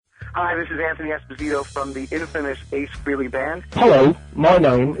Hi, this is Anthony Esposito from the infamous Ace Frehley Band. Hello, my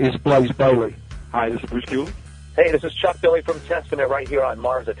name is Blaze Bailey. Hi, this is Bruce Kuhn. Hey, this is Chuck Billy from Testament right here on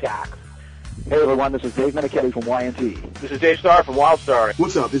Mars Attacks. Hey everyone, this is Dave Menichetti from YNT. This is Dave Starr from Wildstar.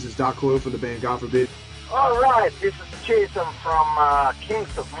 What's up? This is Doc Coyle from the band God Forbid. All right, this is Jason from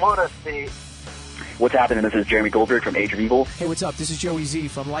Kings of Modesty. What's happening? This is Jeremy Goldberg from Age of Evil. Hey, what's up? This is Joey Z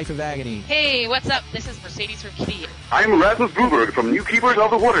from Life of Agony. Hey, what's up? This is Mercedes from Kitty. I'm Rasmus Gruberg from New Keepers of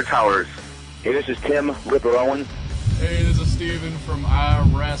the Water Towers. Hey, this is Tim Ripper Owen. Hey, this is Steven from I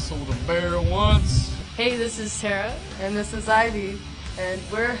Wrestled a Bear Once. Hey, this is Tara. And this is Ivy. And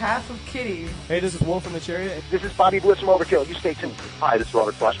we're half of Kitty. Hey, this is Wolf from the Chariot. This is Bobby Bliss from Overkill. You stay tuned. Hi, this is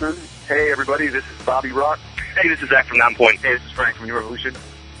Robert Flashman. Hey, everybody, this is Bobby Rock. Hey, this is Zach from Nonpoint. Hey, this is Frank from New Revolution.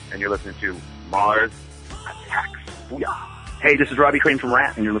 And you're listening to Mars Attacks. Booyah. Hey, this is Robbie Crane from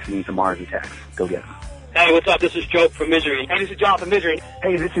Rat, and you're listening to Mars Attacks. Go get them. Hey, what's up? This is Joe from Misery. Hey, this is John from Misery.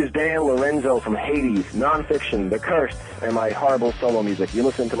 Hey, this is Dan Lorenzo from Hades, Nonfiction, The Cursed, and my horrible solo music. You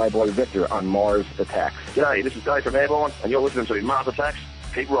listen to my boy Victor on Mars Attacks. G'day, this is Dave from Airborne, and you're listening to Mars Attacks.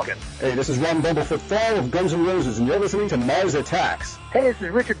 Keep rocking. Hey, this is Ron Bumblefoot Fall of Guns N' Roses, and you're listening to Mars Attacks. Hey, this is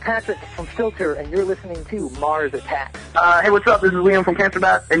Richard Patrick from Filter, and you're listening to Mars Attacks. Hey, what's up? This is Liam from Cancer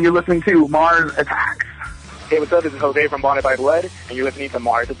Bat, and you're listening to Mars Attacks. Hey, what's up? This is Jose from Bonded by Blood, and you're listening to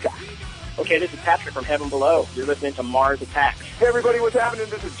Mars Attacks. Okay, this is Patrick from Heaven Below. You're listening to Mars Attacks. Hey, everybody, what's happening?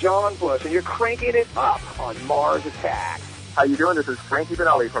 This is John Bush, and you're cranking it up on Mars Attacks. How you doing? This is Frankie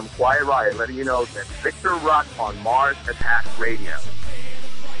Banali from Quiet Riot, letting you know that Victor Rock on Mars Attacks Radio.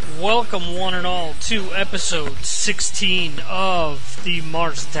 Welcome, one and all, to episode 16 of the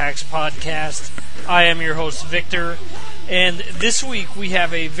Mars Attacks podcast. I am your host, Victor, and this week we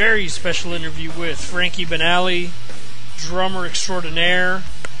have a very special interview with Frankie Banali, drummer extraordinaire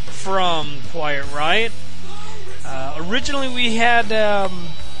from Quiet Riot. Originally we had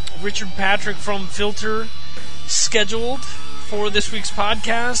Richard Patrick from Filter scheduled for this week's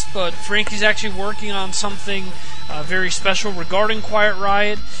podcast, but Frankie's actually working on something very special regarding Quiet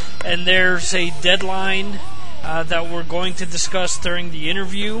Riot, and there's a deadline that we're going to discuss during the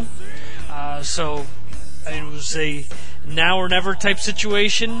interview. So it was a now or never type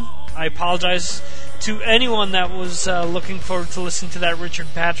situation. I apologize to anyone that was looking forward to listening to that Richard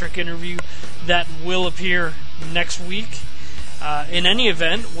Patrick interview that will appear next week. In any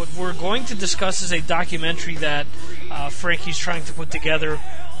event, what we're going to discuss is a documentary that Frankie's trying to put together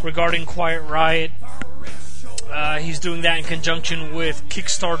regarding Quiet Riot. He's doing that in conjunction with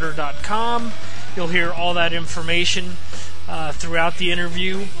Kickstarter.com. You'll hear all that information throughout the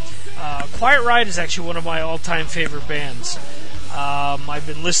interview. Quiet Riot is actually one of my all-time favorite bands. I've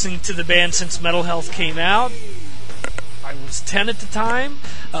been listening to the band since Metal Health came out. I was 10 at the time.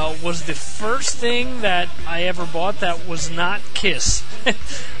 Was the first thing that I ever bought that was not Kiss.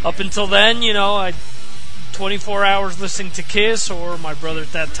 Up until then, you know, I 24 hours listening to Kiss, or my brother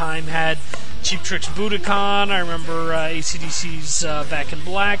at that time had Cheap Trick's Budokan. I remember AC/DC's Back in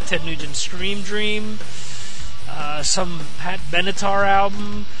Black, Ted Nugent's Scream Dream, some Pat Benatar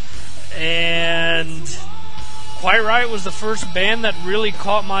album, and Quiet Riot was the first band that really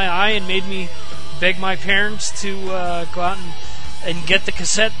caught my eye and made me beg my parents to go out and get the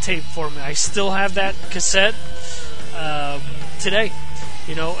cassette tape for me. I still have that cassette today,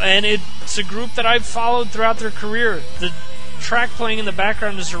 you know, and it's a group that I've followed throughout their career. The track playing in the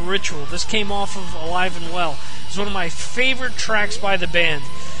background is a ritual. This came off of Alive and Well. It's one of my favorite tracks by the band.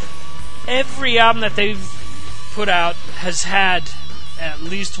 Every album that they've put out has had at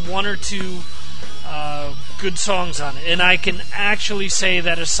least one or two good songs on it, and I can actually say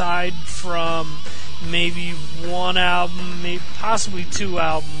that aside from maybe one album, maybe possibly two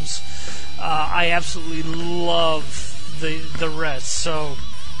albums, I absolutely love the rest. So,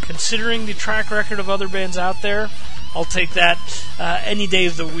 considering the track record of other bands out there, I'll take that any day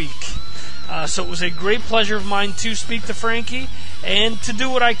of the week. So it was a great pleasure of mine to speak to Frankie and to do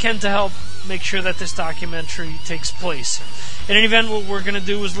what I can to help make sure that this documentary takes place. In any event, what we're going to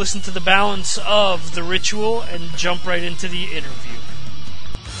do is listen to the balance of The Ritual and jump right into the interview.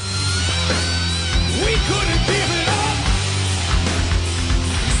 We couldn't give it up.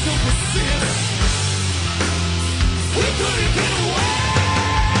 Still persist. We couldn't get away.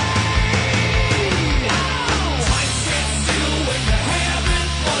 Time stands still when you're having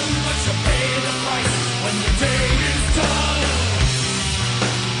fun, but you pay the price when the day is done.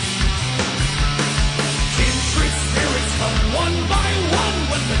 Kindred spirits come one by one.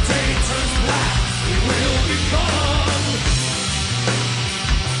 When the day turns black, we will become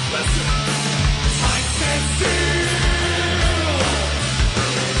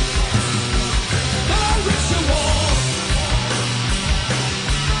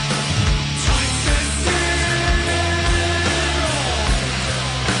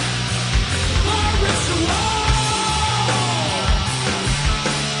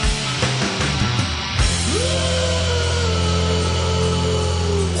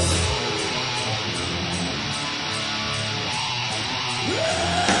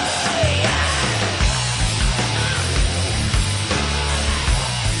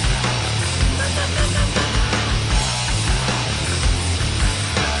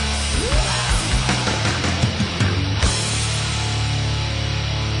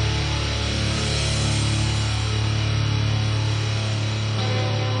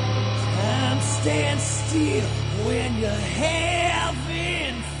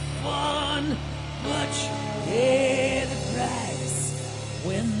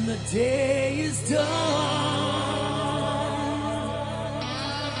day is done.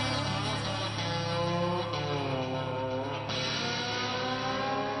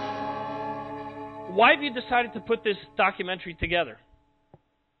 Why have you decided to put this documentary together?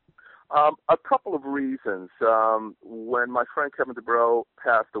 A couple of reasons. When my friend Kevin DeBro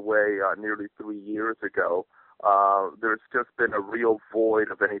passed away nearly 3 years ago, there's just been a real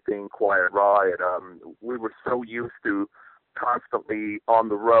void of anything Quiet Riot. We were so used to constantly on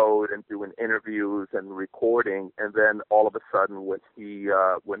the road and doing interviews and recording, and then all of a sudden when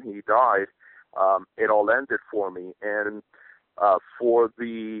he died, it all ended for me. And for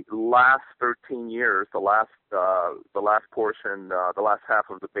the last 13 years, the last portion, the last half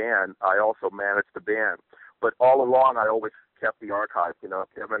of the band, I also managed the band. But all along, I always kept the archive. You know,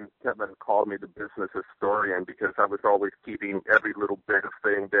 Kevin called me the business historian because I was always keeping every little bit of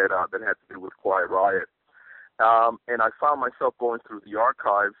thing that had to do with Quiet Riot. And I found myself going through the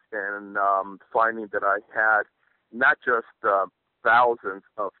archives and finding that I had not just thousands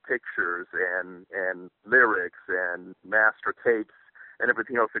of pictures and lyrics and master tapes and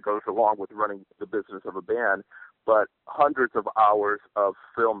everything else that goes along with running the business of a band, but hundreds of hours of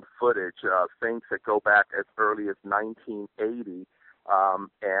filmed footage, things that go back as early as 1980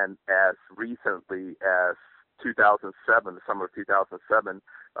 and as recently as 2007, the summer of 2007,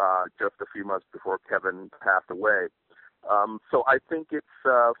 just a few months before Kevin passed away. So I think it's,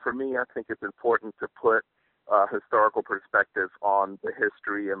 for me, I think it's important to put historical perspective on the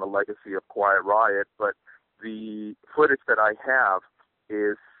history and the legacy of Quiet Riot, but the footage that I have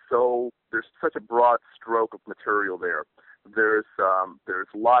is there's such a broad stroke of material there. There's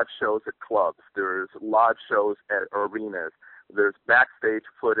live shows at clubs, there's live shows at arenas, there's backstage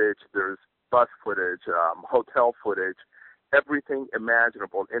footage, there's bus footage, hotel footage, everything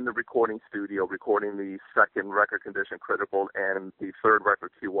imaginable in the recording studio, recording the second record, Condition Critical, and the third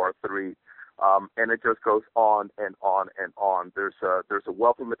record, QR3. And it just goes on and on and on. There's a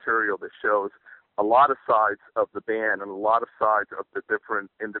wealth of material that shows a lot of sides of the band and a lot of sides of the different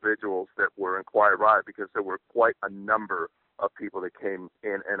individuals that were in Quiet Riot, because there were quite a number of people that came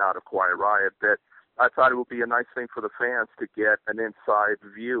in and out of Quiet Riot, that I thought it would be a nice thing for the fans to get an inside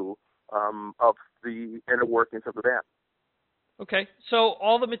view of the inner workings of the band. Okay, so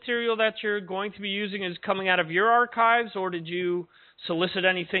all the material that you're going to be using is coming out of your archives, or did you solicit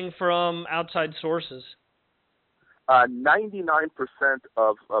anything from outside sources? 99%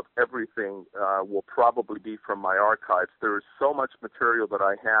 of everything will probably be from my archives. There is so much material that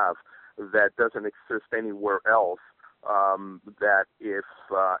I have that doesn't exist anywhere else, that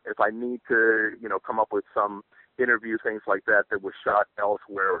if I need to, come up with some interview, things like that was shot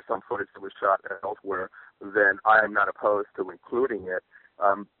elsewhere, or some footage that was shot elsewhere, then I am not opposed to including it.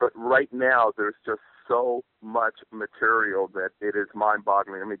 But right now, there's just so much material that it is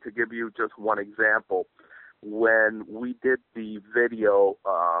mind-boggling. I mean, to give you just one example, when we did the video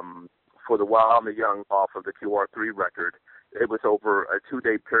for the While I'm Young off of the QR3 record, it was over a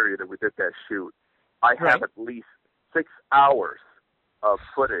 2-day period that we did that shoot. I have at least 6 hours of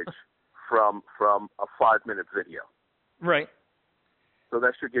footage from a 5-minute video. Right. So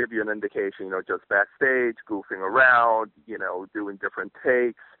that should give you an indication, just backstage, goofing around, doing different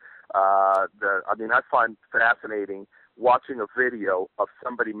takes. I find fascinating watching a video of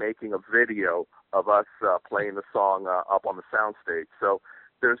somebody making a video of us playing the song up on the soundstage. So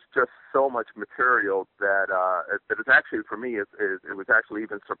there's just so much material that is actually, for me, it was actually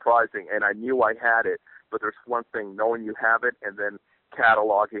even surprising. And I knew I had it, but there's one thing, knowing you have it and then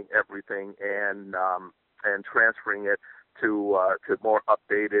cataloging everything and transferring it to more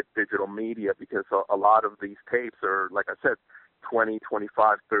updated digital media, because a lot of these tapes are, like I said, 20,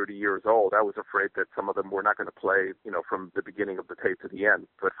 25, 30 years old. I was afraid that some of them were not going to play, from the beginning of the tape to the end.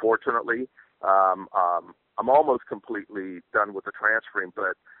 But fortunately, I'm almost completely done with the transferring,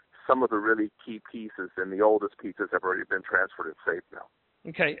 but some of the really key pieces and the oldest pieces have already been transferred and saved now.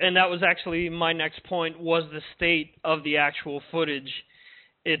 Okay, and that was actually my next point, was the state of the actual footage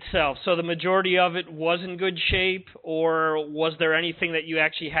itself. So the majority of it was in good shape, or was there anything that you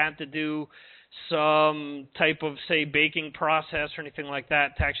actually had to do some type of, say, baking process or anything like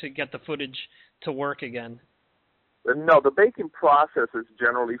that to actually get the footage to work again? No, the baking process is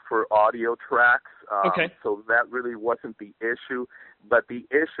generally for audio tracks, okay. So that really wasn't the issue. But the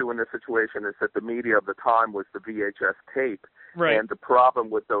issue in this situation is that the media of the time was the VHS tape, right. And the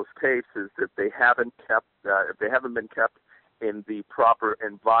problem with those tapes is that they haven't been kept in the proper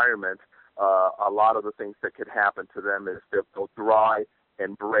environment. A lot of the things that could happen to them is that they'll dry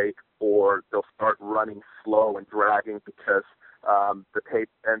and break, or they'll start running slow and dragging because the tape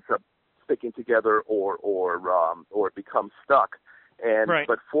ends up sticking together or it becomes stuck.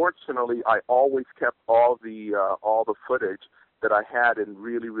 But fortunately, I always kept all the footage that I had in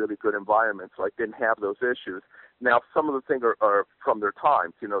really, really good environments, so I didn't have those issues. Now, some of the things are from their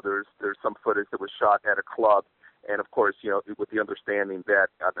times. You know, there's some footage that was shot at a club, and of course, you know, with the understanding that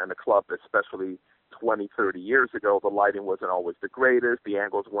in a club, especially 20, 30 years ago, the lighting wasn't always the greatest, the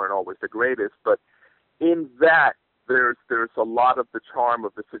angles weren't always the greatest, but in that, there's a lot of the charm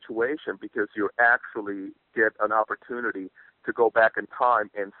of the situation because you actually get an opportunity to go back in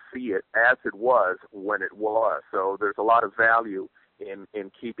time and see it as it was when it was. So there's a lot of value in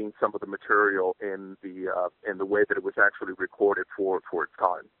keeping some of the material in the way that it was actually recorded for its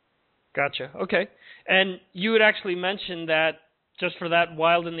time. Gotcha. Okay. And you had actually mentioned that just for that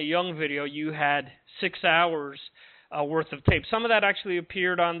Wild and the Young video, you had 6 hours worth of tape. Some of that actually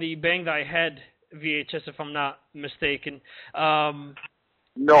appeared on the Bang Thy Head VHS, if I'm not mistaken.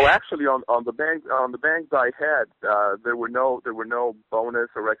 No, actually, on the Bang Thy Head, there were no bonus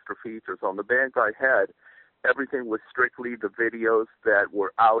or extra features. On the Bang Thy Head, everything was strictly the videos that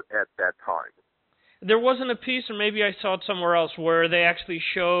were out at that time. There wasn't a piece, or maybe I saw it somewhere else, where they actually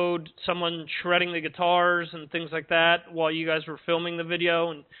showed someone shredding the guitars and things like that while you guys were filming the video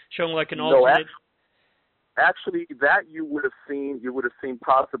and showing like an alternate. Actually, that you would have seen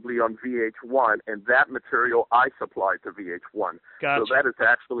possibly on VH1, and that material I supplied to VH1. Gotcha. So that is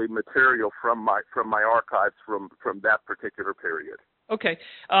actually material from my archives from that particular period. Okay.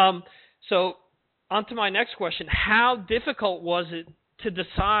 So on to my next question. How difficult was it to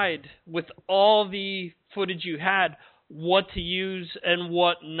decide, with all the footage you had, what to use and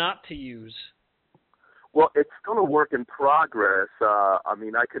what not to use? Well, it's still a work in progress. I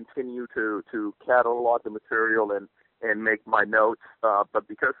mean, I continue to catalog the material and make my notes, but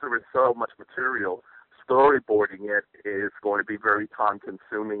because there is so much material, storyboarding it is going to be very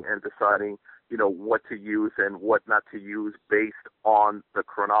time-consuming and deciding, you know, what to use and what not to use based on the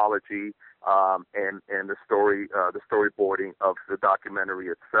chronology and the storyboarding of the documentary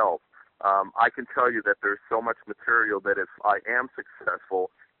itself. I can tell you that there's so much material that if I am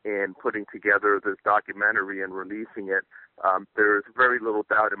successful in putting together this documentary and releasing it, there's very little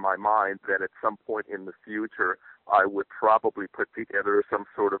doubt in my mind that at some point in the future, I would probably put together some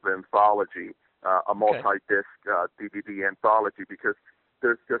sort of anthology, a multi-disc DVD anthology, because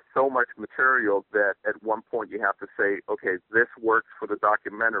there's just so much material that at one point you have to say, okay, this works for the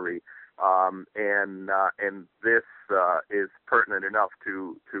documentary, and this is pertinent enough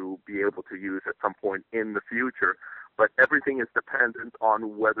to be able to use at some point in the future. But everything is dependent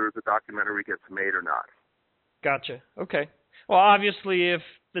on whether the documentary gets made or not. Gotcha. Okay. Well, obviously, if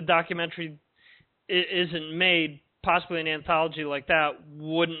the documentary isn't made, possibly an anthology like that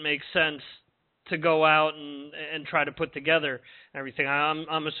wouldn't make sense to go out and try to put together everything.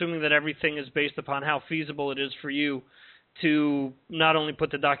 I'm assuming that everything is based upon how feasible it is for you to not only put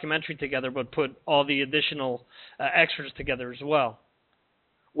the documentary together, but put all the additional extras together as well.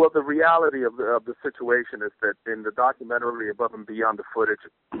 Well, the reality of the situation is that in the documentary, above and beyond the footage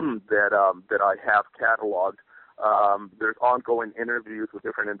that I have cataloged, there's ongoing interviews with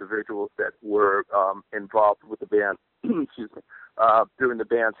different individuals that were involved with the band, during the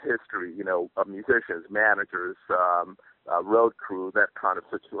band's history. You know, musicians, managers, road crew, that kind of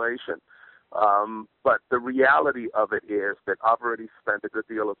situation. But the reality of it is that I've already spent a good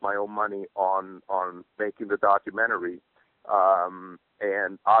deal of my own money on making the documentary.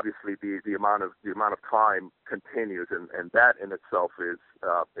 And obviously the amount of time continues, and that in itself is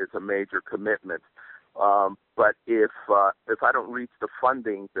a major commitment. But if I don't reach the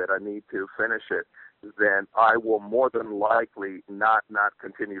funding that I need to finish it, then I will more than likely not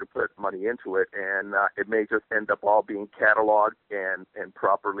continue to put money into it, and it may just end up all being cataloged and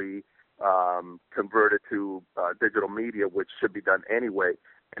properly converted to digital media, which should be done anyway.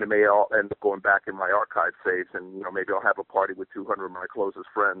 And it may all end up going back in my archive saves, and maybe I'll have a party with 200 of my closest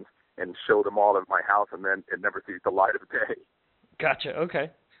friends and show them all at my house, and then it never sees the light of day. Gotcha. Okay.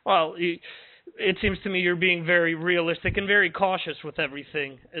 Well, it seems to me you're being very realistic and very cautious with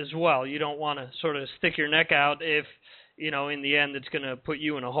everything as well. You don't want to sort of stick your neck out if, in the end it's going to put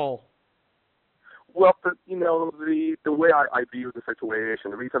you in a hole. Well, the way I view the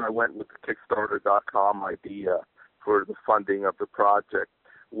situation, the reason I went with the Kickstarter.com idea for the funding of the project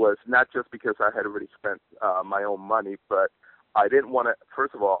was not just because I had already spent my own money, but I didn't want to,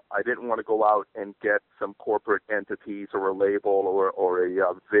 first of all, I didn't want to go out and get some corporate entities or a label or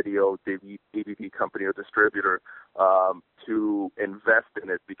a video DVD company or distributor to invest in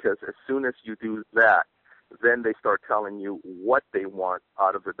it, because as soon as you do that, then they start telling you what they want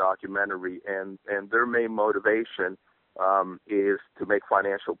out of the documentary, and their main motivation is to make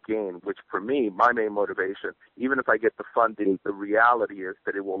financial gain, which for me, my main motivation, even if I get the funding, the reality is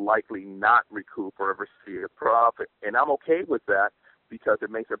that it will likely not recoup or ever see a profit. And I'm okay with that because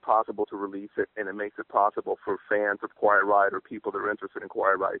it makes it possible to release it, and it makes it possible for fans of Quiet Riot or people that are interested in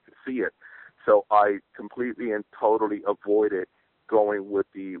Quiet Riot to see it. So I completely and totally avoided going with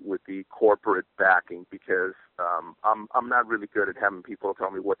the corporate backing because I'm not really good at having people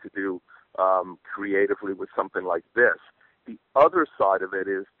tell me what to do creatively with something like this. The other side of it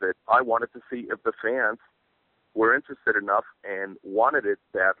is that I wanted to see if the fans were interested enough and wanted it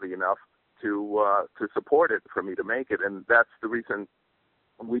badly enough to support it for me to make it, and that's the reason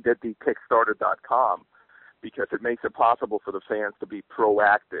we did the Kickstarter.com, because it makes it possible for the fans to be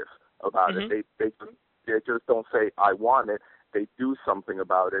proactive about it. They just don't say I want it. They do something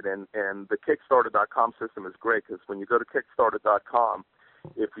about it, and the Kickstarter.com system is great because when you go to Kickstarter.com,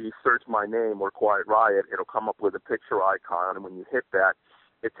 if you search my name or Quiet Riot, it'll come up with a picture icon, and when you hit that,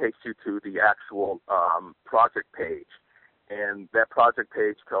 it takes you to the actual project page. And that project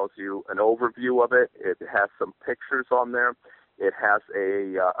page tells you an overview of it. It has some pictures on there. It has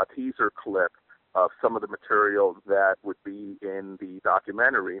a teaser clip of some of the material that would be in the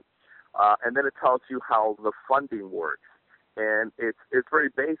documentary. And then it tells you how the funding works. And it's very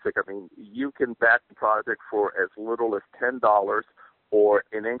basic. I mean, you can back the project for as little as $10 or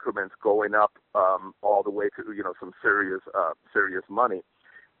in increments going up all the way to, some serious money.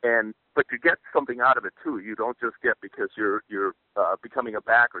 But you get something out of it too. You don't just get because you're becoming a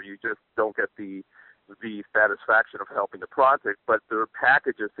backer. You just don't get the satisfaction of helping the project, but there are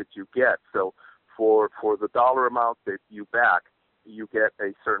packages that you get. So for the dollar amount that you back, you get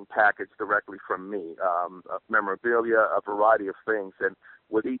a certain package directly from me, memorabilia, a variety of things. And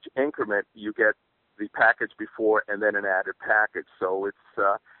with each increment, you get the package before and then an added package. So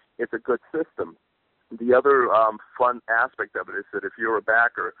it's a good system. The other fun aspect of it is that if you're a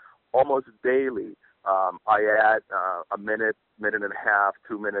backer, almost daily I add a minute, minute and a half,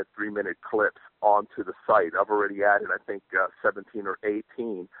 2 minute, 3 minute clips onto the site. I've already added, I think, 17 or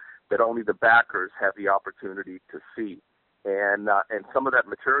 18 that only the backers have the opportunity to see. And some of that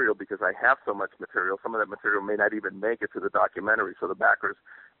material, because I have so much material, some of that material may not even make it to the documentary. So the backers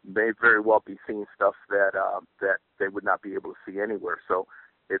may very well be seeing stuff that they would not be able to see anywhere. So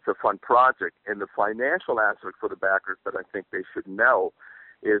it's a fun project. And the financial aspect for the backers that I think they should know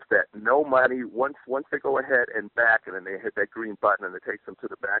is that no money, once they go ahead and back it and they hit that green button and it takes them to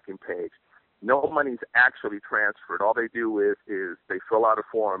the backing page, no money's actually transferred. All they do is they fill out a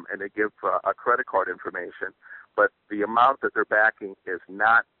form and they give a credit card information, but the amount that they're backing is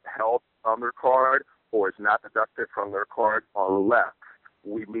not held on their card or is not deducted from their card unless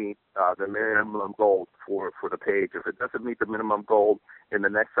we meet the minimum goal for the page. If it doesn't meet the minimum goal in the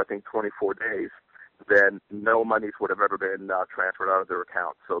next, I think, 24 days, then no monies would have ever been transferred out of their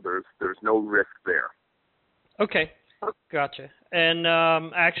account. So there's no risk there. Okay, gotcha. And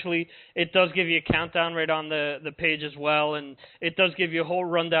actually, it does give you a countdown right on the page as well, and it does give you a whole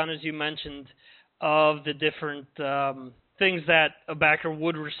rundown, as you mentioned, of the different things that a backer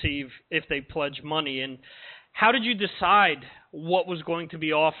would receive if they pledge money. And how did you decide what was going to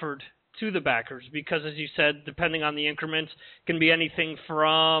be offered to the backers? Because, as you said, depending on the increments, can be anything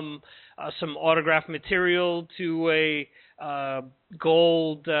from some autographed material to a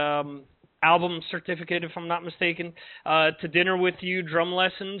gold album certificate, if I'm not mistaken, to dinner with you, drum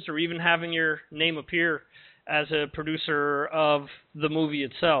lessons, or even having your name appear as a producer of the movie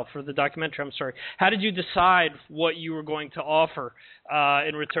itself, or the documentary, I'm sorry. How did you decide what you were going to offer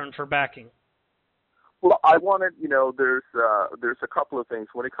in return for backing? Well, I wanted, there's a couple of things.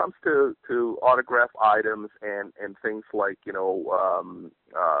 When it comes to autograph items and things like,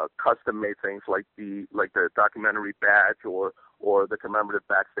 custom-made things like the documentary badge or the commemorative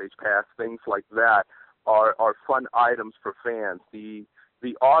backstage pass, things like that are fun items for fans. The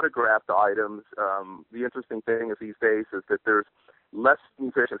autographed items, the interesting thing is these days is that there's less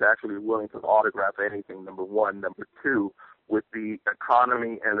musicians actually willing to autograph anything, number one. Number two, with the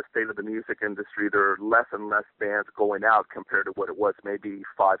economy and the state of the music industry, there are less and less bands going out compared to what it was maybe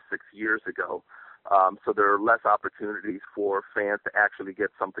 5-6 years ago. So there are less opportunities for fans to actually get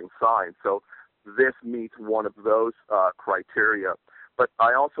something signed. So this meets one of those criteria. But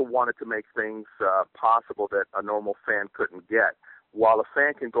I also wanted to make things possible that a normal fan couldn't get. While a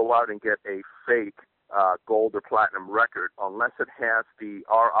fan can go out and get a fake gold or platinum record, unless it has the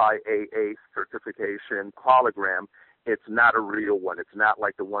RIAA certification hologram, it's not a real one. It's not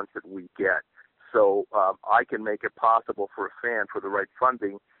like the ones that we get. So I can make it possible for a fan, for the right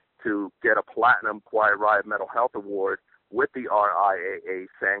funding, to get a platinum Quiet Riot Mental Health Award with the RIAA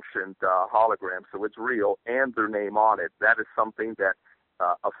sanctioned hologram, so it's real, and their name on it. That is something that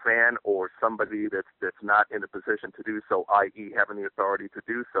a fan or somebody that's not in a position to do so, i.e. having the authority to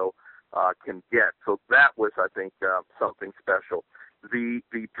do so, can get. So that was, I think, something special. The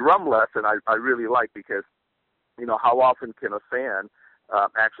drum lesson I really like because, how often can a fan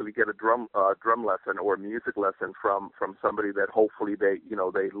actually get a drum lesson or a music lesson from somebody that hopefully they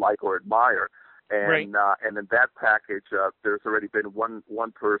like or admire. And right. And in that package, there's already been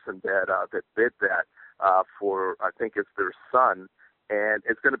one person that bid that for, I think it's their son, and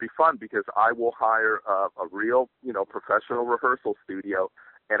it's going to be fun because I will hire a real professional rehearsal studio,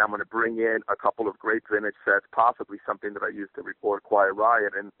 and I'm going to bring in a couple of great vintage sets, possibly something that I used to record Quiet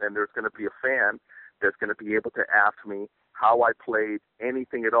Riot, and there's going to be a fan that's going to be able to ask me how I played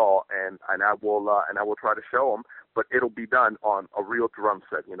anything at all, and I will try to show them. But it'll be done on a real drum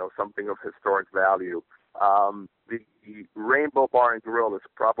set, something of historic value. The Rainbow Bar and Grill is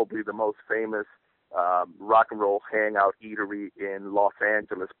probably the most famous rock and roll hangout eatery in Los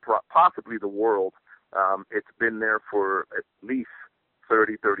Angeles, possibly the world. It's been there for at least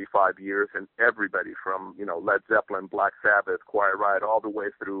 30, 35 years, and everybody from Led Zeppelin, Black Sabbath, Quiet Riot, all the way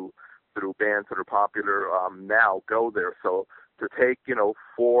through bands that are popular now go there. So to take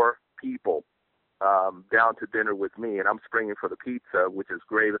 4 people down to dinner with me, and I'm springing for the pizza, which is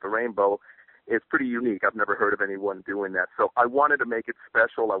great at the Rainbow, it's pretty unique. I've never heard of anyone doing that. So I wanted to make it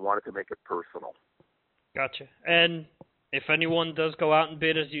special. I wanted to make it personal. Gotcha. And if anyone does go out and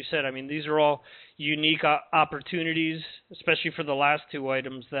bid, as you said, I mean, these are all unique opportunities, especially for the last 2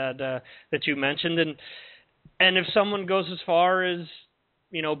 items that you mentioned. And if someone goes as far as,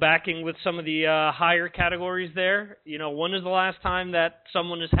 backing with some of the higher categories there, when is the last time that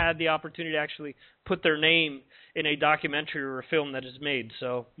someone has had the opportunity to actually put their name in a documentary or a film that is made?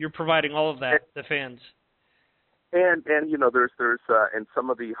 So you're providing all of that to fans. And there's in some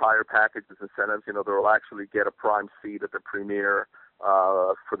of the higher packages incentives, they'll actually get a prime seat at the premiere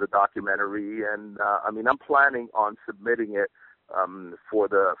for the documentary. And I'm planning on submitting it for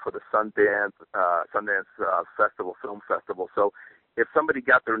the Sundance Film Festival. So if somebody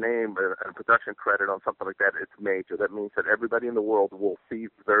got their name and production credit on something like that, it's major. That means that everybody in the world will see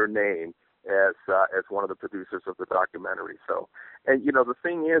their name as one of the producers of the documentary. So, and the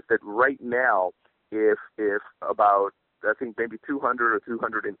thing is that right now, if about, I think maybe 200 or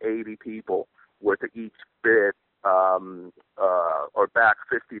 280 people were to each bid or back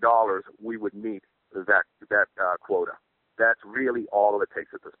 $50, we would meet that quota. That's really all it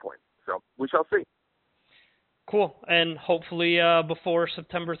takes at this point. So we shall see. Cool. And hopefully before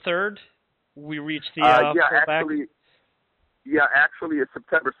September 3rd, we reach the actually it's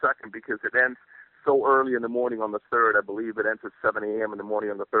September 2nd because it ends so early in the morning on the 3rd. I believe it ends at 7 a.m. in the morning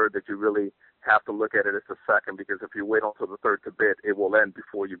on the 3rd that you really have to look at it as the 2nd, because if you wait until the 3rd to bid, it will end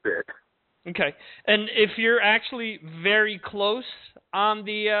before you bid. Okay. And if you're actually very close on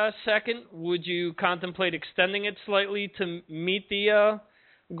the 2nd, would you contemplate extending it slightly to meet the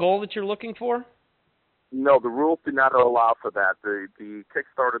goal that you're looking for? No, the rules do not allow for that. The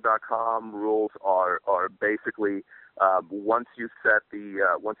Kickstarter.com rules are basically once you set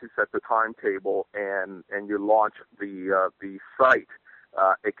the timetable and you launch the site,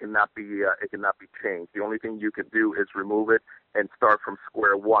 it cannot be changed. The only thing you can do is remove it and start from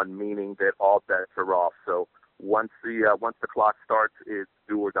square one, meaning that all bets are off. So once the clock starts, it's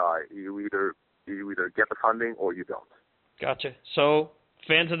do or die. You either get the funding or you don't. Gotcha. So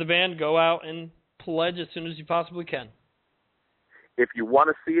fans of the band, go out and pledge as soon as you possibly can. If you want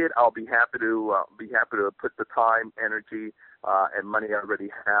to see it, I'll be happy to put the time, energy, and money I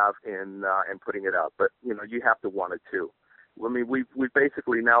already have in putting it out. But you have to want it too. I mean, we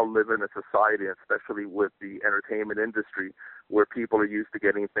basically now live in a society, especially with the entertainment industry, where people are used to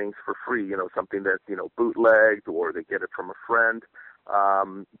getting things for free. Something that's bootlegged or they get it from a friend.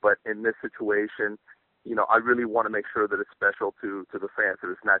 But in this situation, I really want to make sure that it's special to the fans,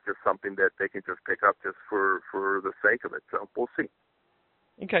 that it's not just something that they can just pick up just for the sake of it. So we'll see.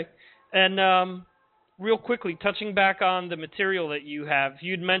 Okay. And real quickly, touching back on the material that you have,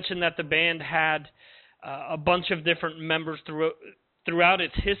 you'd mentioned that the band had a bunch of different members throughout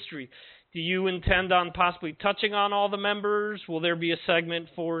its history. Do you intend on possibly touching on all the members? Will there be a segment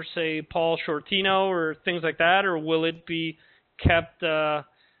for, say, Paul Shortino or things like that, or will it be kept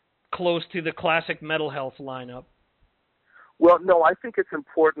close to the classic Metal Health lineup? Well, no, I think it's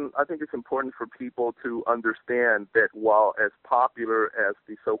important. I think it's important for people to understand that while as popular as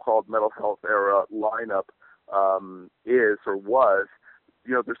the so-called Metal Health era lineup is or was,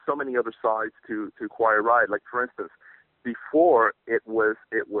 there's so many other sides to Quiet Riot. Like, for instance, before it was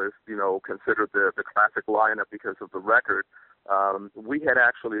considered the classic lineup because of the record.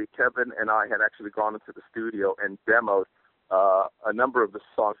 Kevin and I had actually gone into the studio and demoed a number of the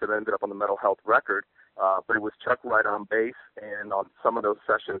songs that ended up on the Metal Health record, but it was Chuck Wright on bass, and on some of those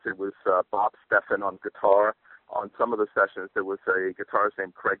sessions it was Bob Steffen on guitar. On some of the sessions there was a guitarist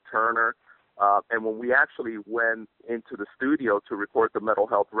named Craig Turner. And when we actually went into the studio to record the Metal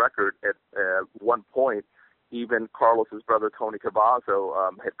Health record, at one point, even Carlos's brother Tony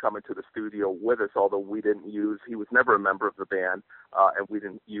Cavazzo had come into the studio with us, although he was never a member of the band, and we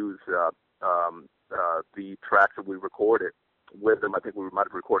didn't use the tracks that we recorded with him. I think we might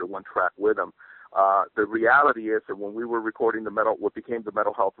have recorded one track with him. The reality is that when we were recording what became the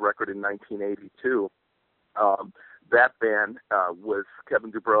Metal Health record in 1982, that band was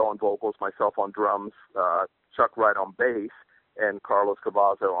Kevin Dubrow on vocals, myself on drums, Chuck Wright on bass, and Carlos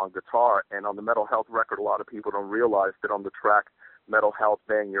Cavazzo on guitar. And on the Metal Health record, a lot of people don't realize that on the track Metal Health,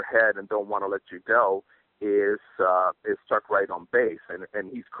 Bang Your Head, and Don't Want to Let You Go is Chuck Wright on bass.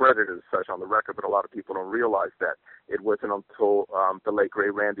 And he's credited as such on the record, but a lot of people don't realize that. It wasn't until the late,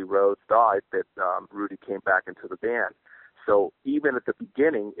 great Randy Rhoads died that Rudy came back into the band. So even at the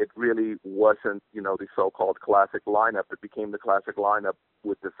beginning, it really wasn't, the so-called classic lineup. It became the classic lineup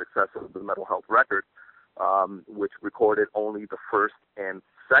with the success of the Metal Health record, which recorded only the first and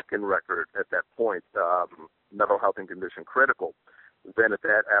second record at that point, Metal Health and Condition Critical. Then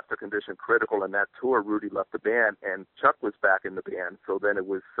after Condition Critical and that tour, Rudy left the band, and Chuck was back in the band. So then it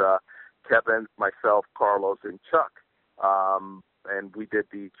was Kevin, myself, Carlos, and Chuck. And we did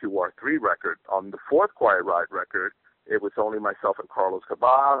the QR3 record. On the fourth Quiet Riot record, it was only myself and Carlos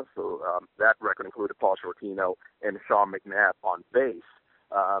Cabaz. So that record included Paul Shortino and Sean McNabb on bass.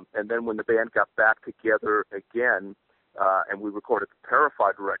 And then when the band got back together again, and we recorded the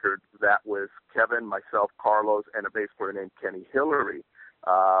Terrified record, that was Kevin, myself, Carlos, and a bass player named Kenny Hillary.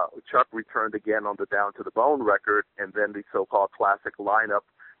 Chuck returned again on the Down to the Bone record, and then the so-called classic lineup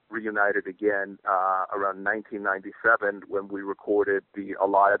reunited again around 1997 when we recorded the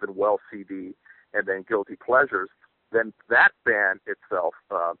Alive and Well CD and then Guilty Pleasures. Then that band itself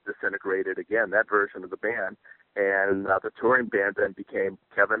disintegrated again, that version of the band, and the touring band then became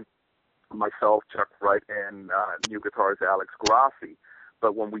Kevin, myself, Chuck Wright, and new guitarist Alex Grassi.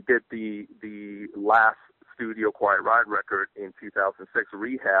 But when we did the last studio Quiet Riot record in 2006,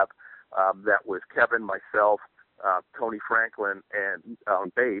 Rehab, that was Kevin, myself, Tony Franklin and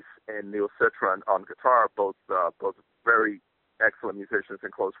on bass, and Neil Citron on guitar, both very excellent musicians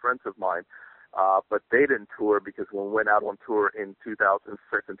and close friends of mine. But they didn't tour because when we went out on tour in 2006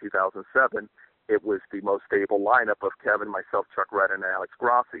 and 2007, it was the most stable lineup of Kevin, myself, Chuck Wright, and Alex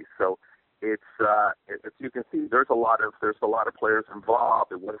Grassi. So it's as you can see, there's a lot of players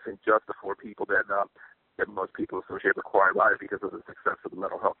involved. It wasn't just the four people that most people associate with Quiet Riot because of the success of the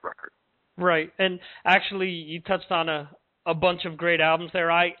Metal Health record. Right, and actually, you touched on a bunch of great albums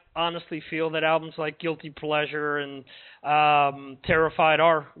there. I honestly feel that albums like Guilty Pleasure and Terrified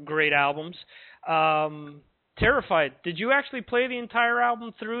are great albums. Terrified, did you actually play the entire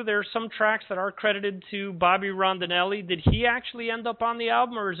album through? There are some tracks that are credited to Bobby Rondinelli. Did he actually end up on the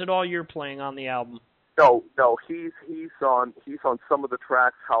album, or is it all you're playing on the album? No, he's on some of the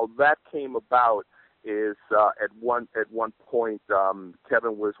tracks. How that came about is at one point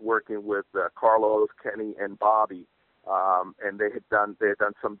Kevin was working with Carlos, Kenny, and Bobby, and they had done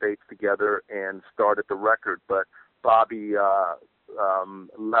some dates together and started the record. But Bobby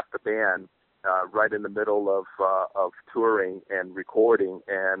left the band right in the middle of touring and recording,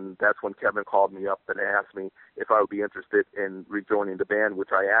 and that's when Kevin called me up and asked me if I would be interested in rejoining the band, which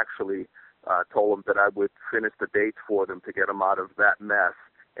I actually told him that I would finish the dates for them to get them out of that mess,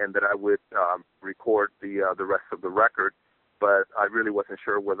 and that I would record the rest of the record. But I really wasn't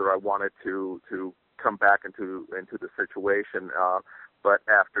sure whether I wanted to come back into the situation. But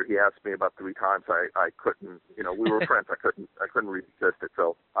after he asked me about 3 times, I couldn't. We were friends. I couldn't resist it,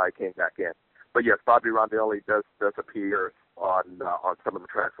 so I came back in. But yes, Bobby Rondinelli does appear on some of the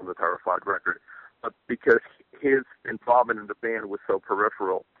tracks on the Terrified record. But because his involvement in the band was so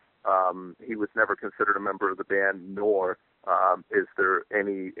peripheral, he was never considered a member of the band, nor is there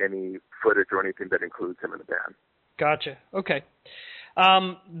any footage or anything that includes him in the band. Gotcha. Okay.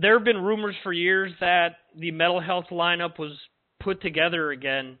 There have been rumors for years that the Metal Health lineup was put together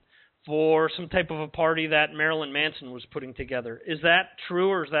again for some type of a party that Marilyn Manson was putting together. Is that true,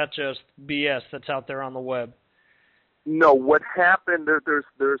 or is that just BS that's out there on the web? No, what happened,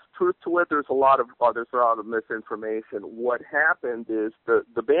 there's truth to it. There's a lot of misinformation. What happened is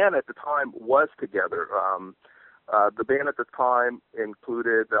the band at the time was together. The band at the time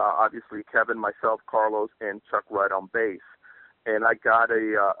included, obviously, Kevin, myself, Carlos, and Chuck Wright on bass. And I got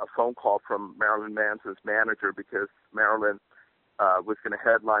a phone call from Marilyn Manson's manager because Marilyn was going to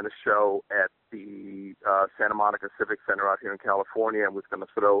headline a show at the Santa Monica Civic Center out here in California and was going to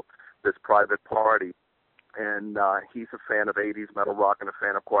throw this private party. And he's a fan of 80s metal rock and a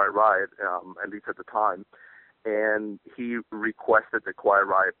fan of Quiet Riot, at least at the time. And he requested that Quiet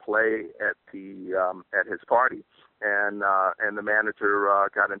Riot play at his party. And the manager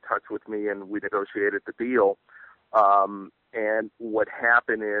got in touch with me, and we negotiated the deal. And what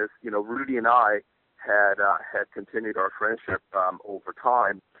happened is, Rudy and I had continued our friendship over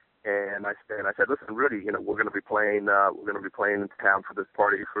time. And I said, listen, Rudy, we're going to be playing in town for this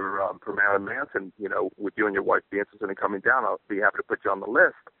party for Marilyn Manson. Would you and your wife be interested in coming down? I'll be happy to put you on the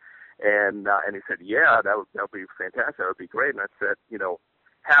list. And he said, yeah, that would be fantastic. That would be great. And I said,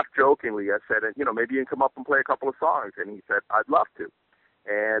 half jokingly, I said, maybe you can come up and play a couple of songs. And he said, I'd love to.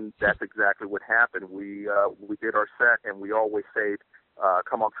 And that's exactly what happened. We did our set, and we always saved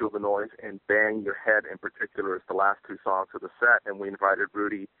Come On Feel the Noise and Bang Your Head in particular as the last two songs of the set. And we invited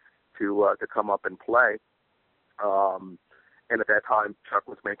Rudy to come up and play. And at that time, Chuck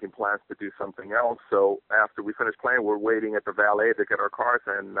was making plans to do something else. So after we finished playing, we're waiting at the valet to get our cars,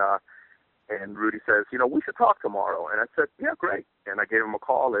 and Rudy says, we should talk tomorrow. And I said, yeah, great. And I gave him a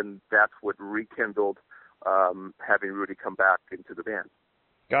call, and that's what rekindled having Rudy come back into the band.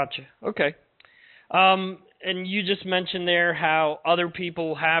 Gotcha. Okay. And you just mentioned there how other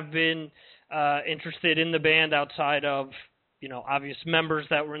people have been interested in the band outside of, obvious members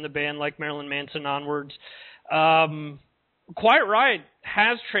that were in the band like Marilyn Manson onwards. Quiet Riot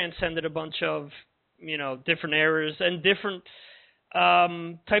has transcended a bunch of, different eras and different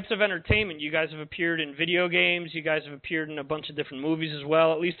types of entertainment. You guys have appeared in video games. You guys have appeared in a bunch of different movies as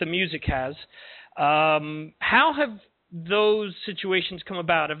well. At least the music has. How have those situations come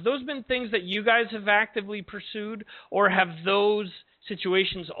about? Have those been things that you guys have actively pursued, or have those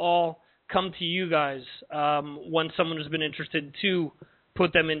situations all come to you guys when someone has been interested to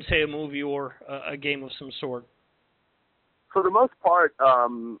put them in, say, a movie or a game of some sort? For the most part,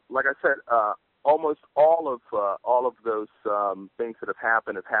 like I said, almost all of those things that have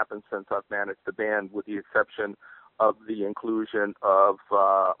happened since I've managed the band, with the exception of the inclusion of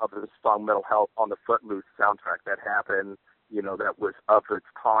the song Mental Health on the Footloose soundtrack. That happened, that was of its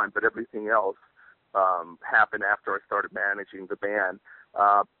time, but everything else happened after I started managing the band.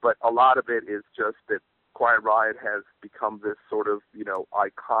 But a lot of it is just that Quiet Riot has become this sort of,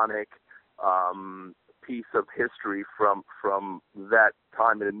 iconic piece of history from that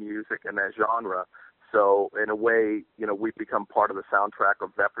time in music and that genre. So in a way, we've become part of the soundtrack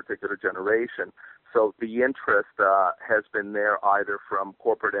of that particular generation. So the interest has been there either from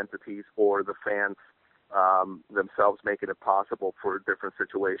corporate entities or the fans themselves, making it possible for different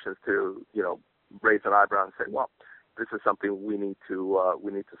situations to, raise an eyebrow and say, well, this is something we need to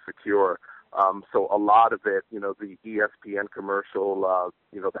secure. So a lot of it, the ESPN commercial,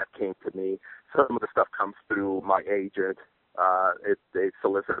 that came to me. Some of the stuff comes through my agent. They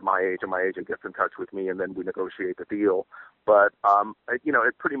solicit my agent. My agent gets in touch with me, and then we negotiate the deal. But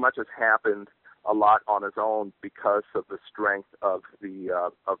it pretty much has happened a lot on its own because of the strength of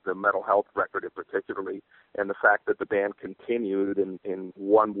the Mental Health record, in particularly, and the fact that the band continued in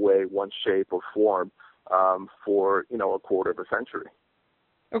one way, one shape, or form for a quarter of a century.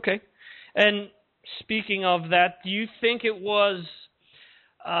 Okay. And speaking of that, do you think it was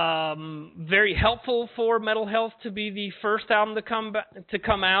very helpful for Mental Health to be the first album to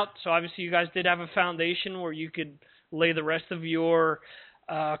come out? So obviously you guys did have a foundation where you could lay the rest of your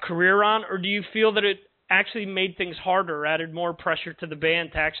career on, or do you feel that it actually made things harder, added more pressure to the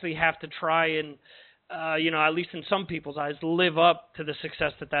band to actually have to try and, at least in some people's eyes, live up to the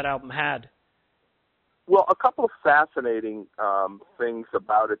success that album had? Well, a couple of fascinating things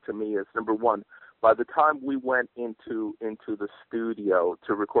about it to me is, number one, by the time we went into the studio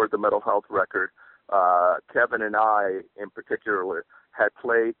to record the Mental Health record, Kevin and I, in particular, had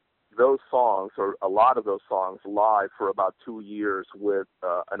played those songs, or a lot of those songs, live for about 2 years with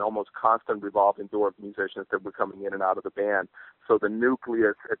an almost constant revolving door of musicians that were coming in and out of the band. So the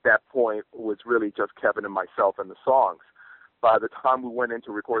nucleus at that point was really just Kevin and myself and the songs. By the time we went in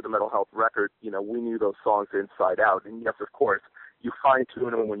to record the Mental Health record, we knew those songs inside out. And yes, of course, you fine-tune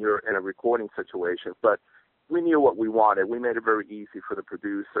them when you're in a recording situation, but we knew what we wanted. We made it very easy for the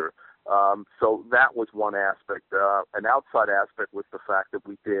producer. So that was one aspect. An outside aspect was the fact that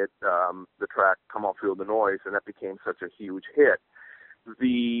we did the track Come On Feel the Noise, and that became such a huge hit.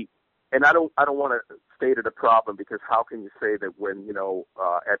 The And I don't want to state it a problem, because how can you say that when,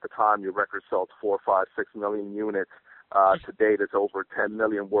 at the time your record sold 4, 5, 6 million units, to date it's over 10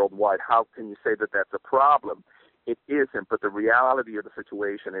 million worldwide. How can you say that that's a problem? It isn't, but the reality of the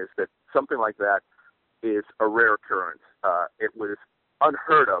situation is that something like that is a rare occurrence. It was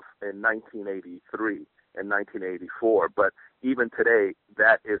unheard of in 1983 and 1984, but even today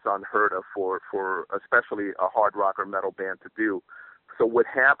that is unheard of for especially a hard rock or metal band to do. So what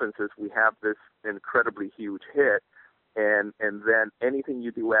happens is we have this incredibly huge hit, and then anything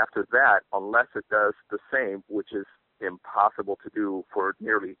you do after that, unless it does the same, which is impossible to do for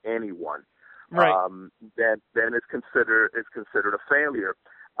nearly anyone, right. Then it's considered a failure.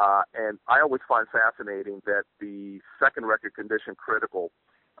 And I always find fascinating that the second record, Condition Critical,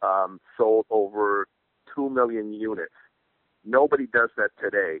 sold over 2 million units. Nobody does that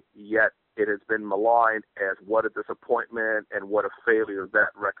today, yet it has been maligned as what a disappointment and what a failure that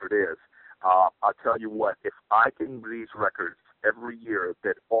record is. I'll tell you what, if I can release records every year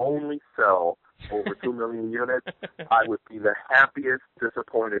that only sell over 2 million units, I would be the happiest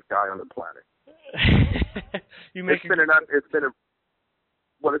disappointed guy on the planet. It's been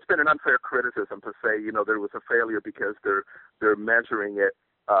an unfair criticism to say, there was a failure because they're measuring it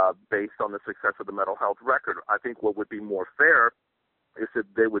based on the success of the Mental Health record. I think what would be more fair is that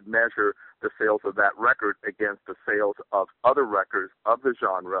they would measure the sales of that record against the sales of other records of the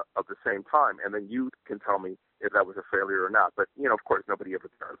genre of the same time, and then you can tell me if that was a failure or not. But, of course, nobody ever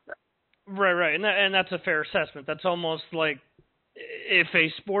does that. Right, and that's a fair assessment. That's almost like if a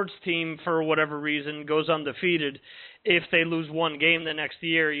sports team, for whatever reason, goes undefeated, if they lose one game the next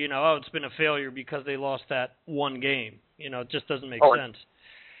year, it's been a failure because they lost that one game. It just doesn't make sense.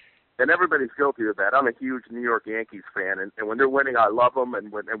 And everybody's guilty of that. I'm a huge New York Yankees fan, and when they're winning, I love them,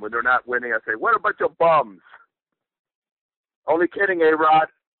 and when they're not winning, I say, what a bunch of bums. Only kidding, A-Rod.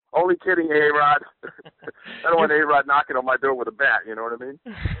 Only kidding, A-Rod. I don't want A-Rod knocking on my door with a bat, you know what I mean?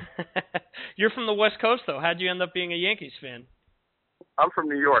 You're from the West Coast, though. How'd you end up being a Yankees fan? I'm from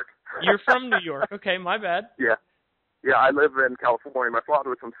New York. You're from New York. Okay, my bad. Yeah, I live in California. My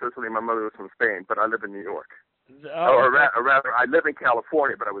father was from Sicily. My mother was from Spain, but I live in New York. Or rather, I live in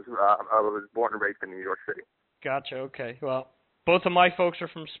California, but I was born and raised in New York City. Gotcha. Okay. Well, both of my folks are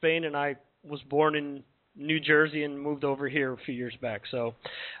from Spain, and I was born in New Jersey and moved over here a few years back. So,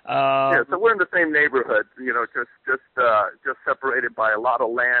 so we're in the same neighborhood. Just separated by a lot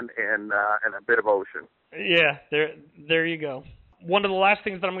of land and a bit of ocean. Yeah. There you go. One of the last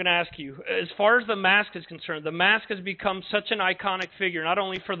things that I'm going to ask you, as far as the Mask is concerned, the Mask has become such an iconic figure, not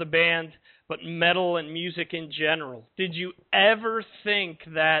only for the band, but metal and music in general. Did you ever think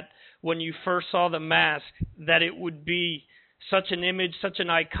that when you first saw the Mask that it would be such an image, such an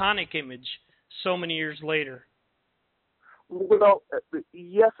iconic image, so many years later? Well,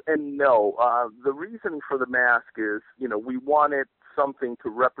 yes and no. The reason for the Mask is, we wanted something to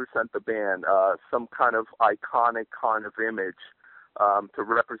represent the band, some kind of iconic kind of image to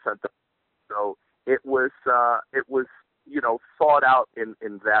represent them. So it was thought out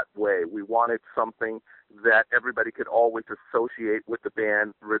in that way. We wanted something that everybody could always associate with the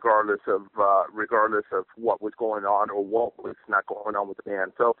band, regardless of what was going on or what was not going on with the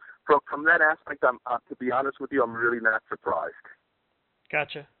band. So from that aspect, to be honest with you, I'm really not surprised.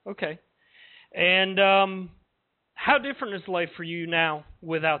 Gotcha. Okay. And how different is life for you now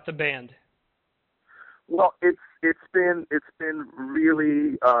without the band? Well, it's been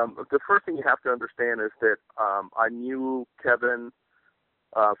really the first thing you have to understand is that I knew Kevin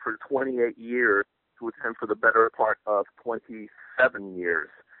for 28 years, with him for the better part of 27 years,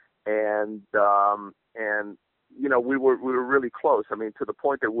 and we were really close. I mean, to the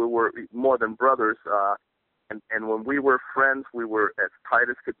point that we were more than brothers. And when we were friends, we were as tight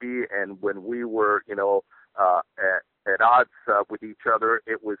as could be, and when we were at odds with each other,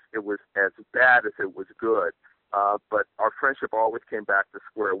 it was as bad as it was good. But our friendship always came back to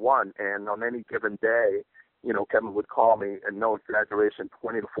square one, and on any given day, Kevin would call me, and no exaggeration,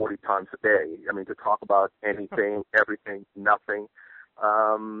 20 to 40 times a day. I mean, to talk about anything, everything, nothing.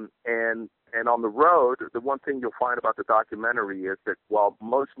 And on the road, the one thing you'll find about the documentary is that while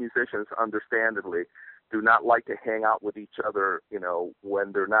most musicians, understandably, do not like to hang out with each other,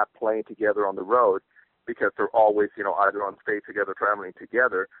 when they're not playing together on the road, because they're always, either on stage together, traveling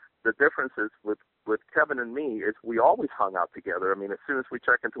together. The difference is with Kevin and me is we always hung out together. I mean, as soon as we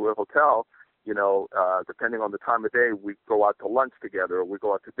check into a hotel, depending on the time of day, we go out to lunch together, or we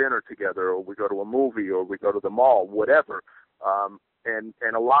go out to dinner together, or we go to a movie, or we go to the mall, whatever. And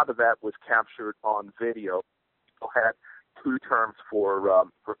a lot of that was captured on video. We had two terms for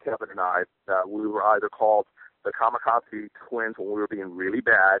Kevin and I. We were either called the Kamikaze Twins when we were being really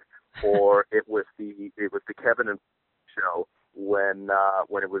bad, or it was the Kevin and show when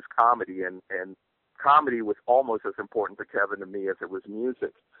it was comedy, and comedy was almost as important to Kevin and me as it was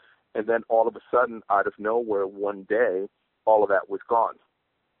music. And then all of a sudden, out of nowhere, one day, all of that was gone.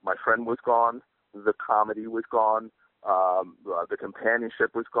 My friend was gone, the comedy was gone, the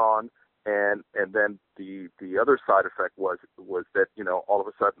companionship was gone, and then the other side effect was that, you know, all of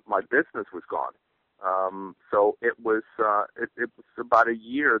a sudden my business was gone. So it was about a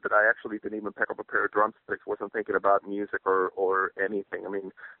year that I actually didn't even pick up a pair of drumsticks, wasn't thinking about music or anything. I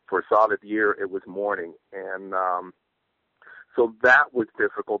mean, for a solid year, it was mourning. And so that was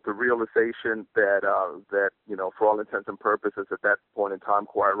difficult. The realization that, you know, for all intents and purposes at that point in time,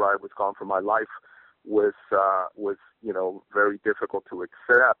 Quiet Riot was gone from my life was, you know, very difficult to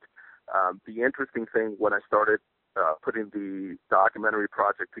accept. The interesting thing when I started putting the documentary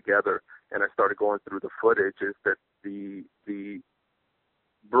project together and I started going through the footage is that the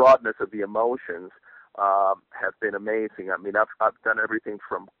broadness of the emotions have been amazing. I mean, I've done everything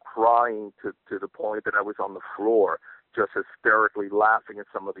from crying to the point that I was on the floor just hysterically laughing at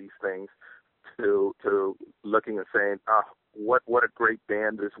some of these things to looking and saying, what a great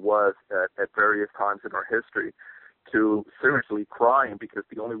band this was at various times in our history, to seriously crying because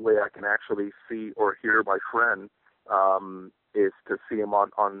the only way I can actually see or hear my friend is to see him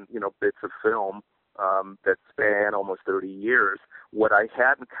on you know, bits of film that span almost 30 years. What I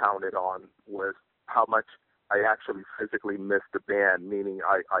hadn't counted on was how much I actually physically missed the band, meaning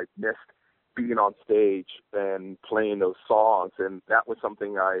I missed being on stage and playing those songs, and that was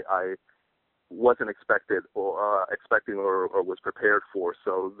something I wasn't expecting or was prepared for.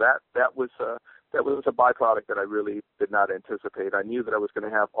 So that was a byproduct that I really did not anticipate. I knew that I was going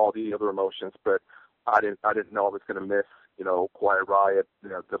to have all the other emotions, but I didn't know I was going to miss, you know, Quiet Riot, you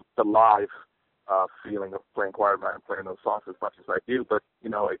know, the live feeling of playing Quiet Riot and playing those songs as much as I do. But, you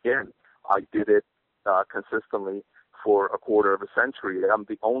know, again, I did it consistently for a quarter of a century. I'm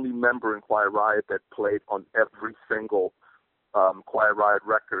the only member in Quiet Riot that played on every single Quiet Riot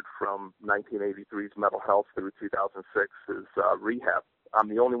record from 1983's Mental Health through 2006's Rehab. I'm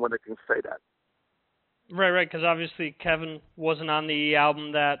the only one that can say that. Right, because obviously Kevin wasn't on the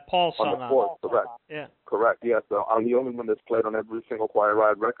album that Paul sung on. Correct. Yeah. Correct, yeah. So I'm the only one that's played on every single Quiet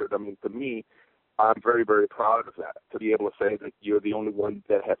Riot record. I mean, to me, I'm very, very proud of that, to be able to say that you're the only one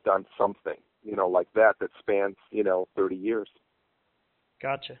that has done something, you know, like that spans, you know, 30 years.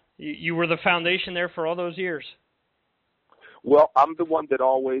 Gotcha. You were the foundation there for all those years. Well, I'm the one that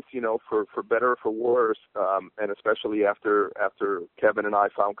always, you know, for better or for worse, and especially after Kevin and I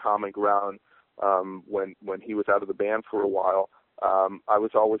found common ground when he was out of the band for a while, I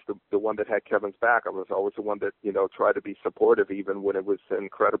was always the one that had Kevin's back. I was always the one that, you know, tried to be supportive even when it was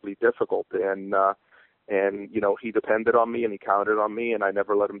incredibly difficult. And you know, he depended on me and he counted on me, and I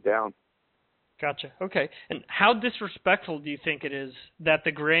never let him down. Gotcha. Okay. And how disrespectful do you think it is that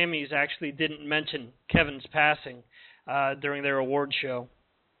the Grammys actually didn't mention Kevin's passing during their award show?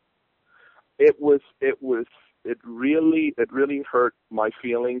 It really hurt my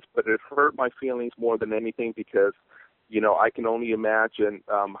feelings, but it hurt my feelings more than anything because, you know, I can only imagine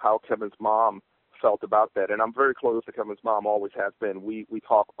how Kevin's mom felt about that. And I'm very close to Kevin's mom, always has been. We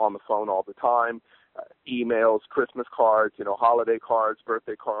talk on the phone all the time, emails, Christmas cards, you know, holiday cards,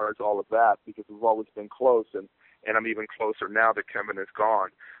 birthday cards, all of that, because we've always been close. And I'm even closer now that Kevin is gone.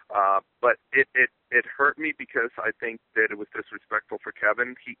 But it hurt me because I think that it was disrespectful for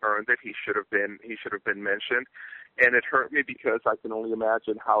Kevin. He earned it. He should have been mentioned. And it hurt me because I can only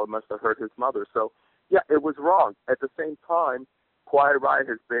imagine how it must have hurt his mother. So, yeah, it was wrong. At the same time, Quiet Riot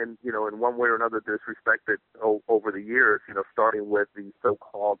has been, you know, in one way or another disrespected over the years, you know, starting with the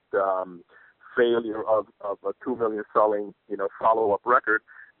so-called failure of a 2 million selling, you know, follow-up record,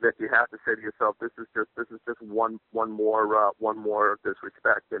 that you have to say to yourself, this is just one more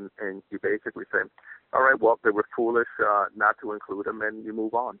disrespect, and you basically say, all right, well, they were foolish not to include him, and you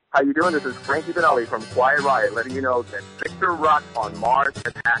move on. How you doing? This is Frankie Banali from Quiet Riot, letting you know that Victor Rock on Mars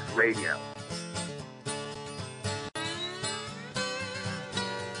Attack Radio.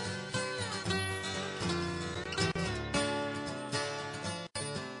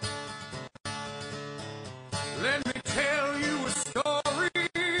 Let me tell you a story.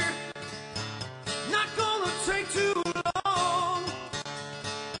 Not gonna take too long.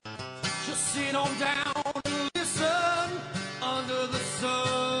 Just sit on down and listen under the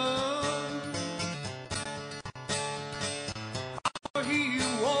sun. He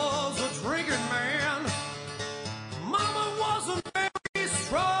was a drinking man. Mama wasn't very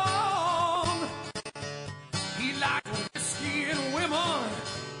strong. He liked whiskey and women,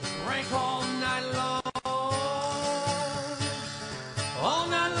 drank all night long.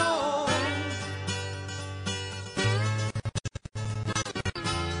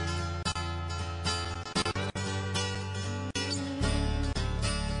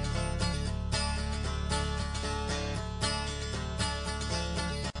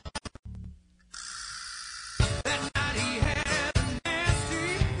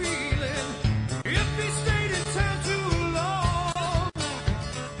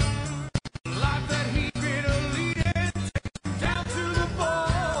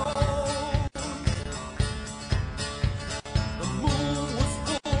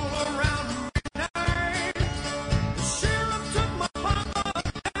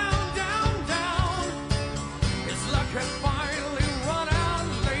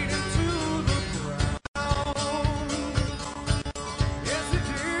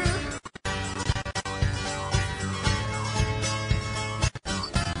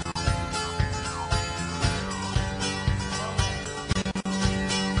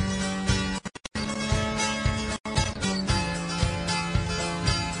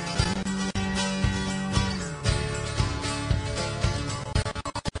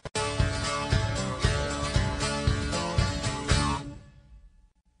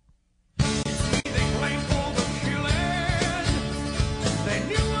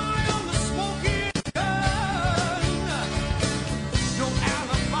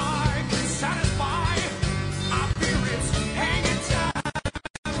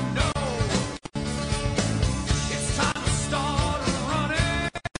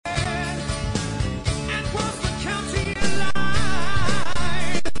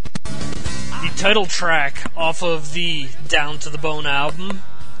 title track off of the Down to the Bone album.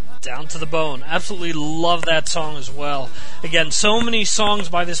 Down to the Bone. Absolutely love that song as well. Again, so many songs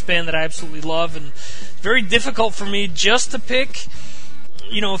by this band that I absolutely love, and it's very difficult for me just to pick,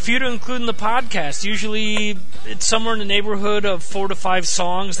 a few to include in the podcast. Usually it's somewhere in the neighborhood of 4 to 5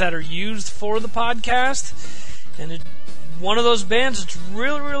 songs that are used for the podcast, and one of those bands, it's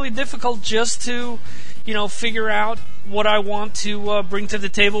really, really difficult just to, figure out what I want to bring to the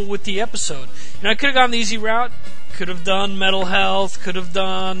table with the episode. I could have gone the easy route. Could have done Metal Health, could have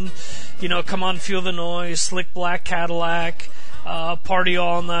done, Come On Feel the Noise, Slick Black Cadillac, Party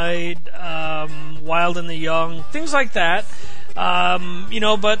All Night, Wild and the Young, things like that.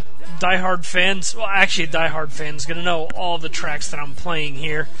 But diehard fans, actually a diehard fan is going to know all the tracks that I'm playing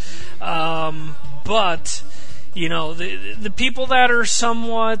here. But, the people that are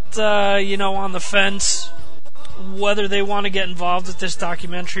somewhat, on the fence, whether they want to get involved with this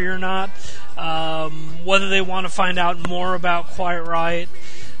documentary or not, whether they want to find out more about Quiet Riot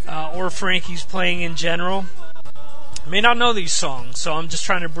or Frankie's playing in general, may not know these songs, so I'm just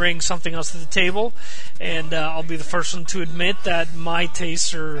trying to bring something else to the table, and I'll be the first one to admit that my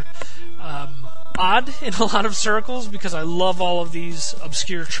tastes are odd in a lot of circles, because I love all of these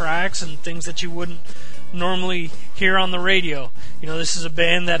obscure tracks and things that you wouldn't normally hear on the radio. This is a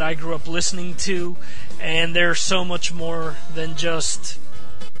band that I grew up listening to, and they're so much more than just,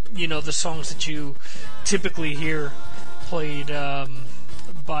 the songs that you typically hear played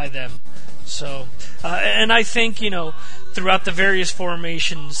by them. So, and I think, throughout the various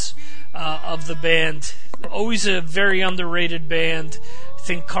formations of the band, always a very underrated band. I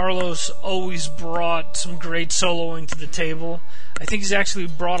think Carlos always brought some great soloing to the table. I think he's actually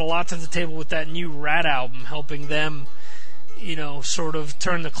brought a lot to the table with that new Rat album, helping them, sort of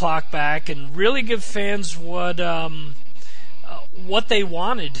turn the clock back and really give fans what they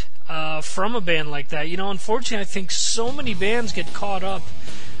wanted from a band like that. Unfortunately, I think so many bands get caught up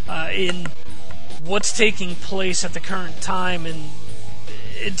in what's taking place at the current time, and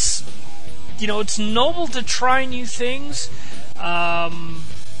it's noble to try new things,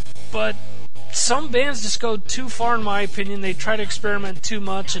 but some bands just go too far, in my opinion. They try to experiment too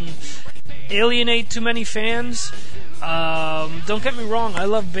much and alienate too many fans. Don't get me wrong, I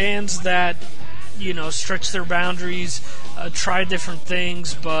love bands that stretch their boundaries, try different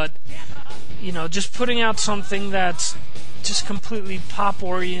things, but just putting out something that's just completely pop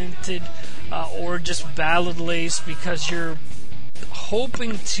oriented or just ballad laced because you're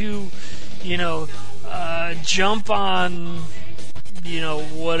hoping to jump on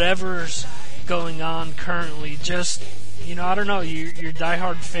whatever's going on currently. Just I don't know, you're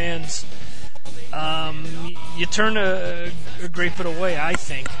diehard fans, you turn a great bit away, I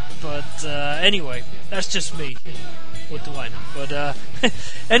think. But anyway, that's just me. What do I know? But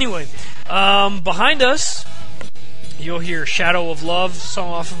anyway, behind us, you'll hear Shadow of Love, song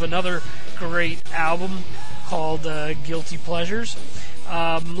off of another great album called Guilty Pleasures.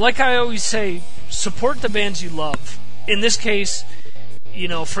 Like I always say, support the bands you love. In this case,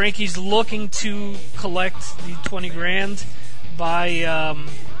 Frankie's looking to collect the 20 grand by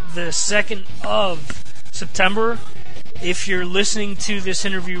the 2nd of September. If you're listening to this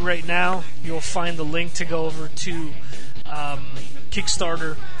interview right now, you'll find the link to go over to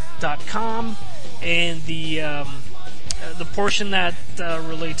Kickstarter.com, and the portion that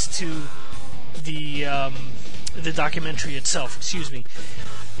relates to the documentary itself. Excuse me.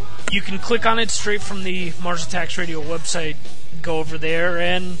 You can click on it straight from the Mars Attacks Radio website. Go over there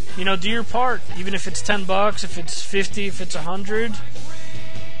and do your part. Even if it's $10, if it's $50, if it's $100,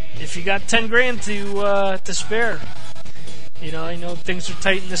 if you got 10 grand to spare. I know things are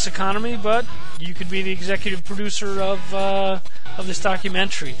tight in this economy, but you could be the executive producer of this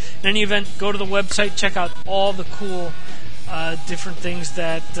documentary. In any event, go to the website, check out all the cool different things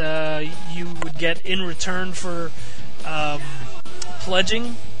that you would get in return for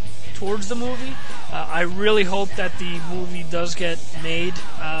pledging towards the movie. I really hope that the movie does get made.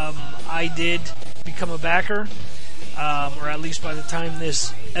 I did become a backer, or at least by the time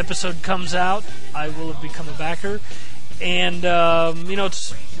this episode comes out, I will have become a backer. And,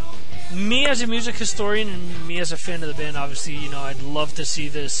 it's me as a music historian and me as a fan of the band, obviously, I'd love to see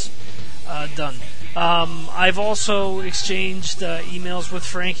this done. I've also exchanged emails with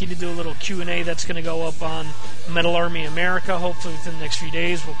Frankie to do a little Q&A that's going to go up on Metal Army America, hopefully within the next few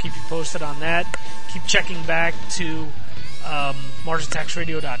days. We'll keep you posted on that. Keep checking back to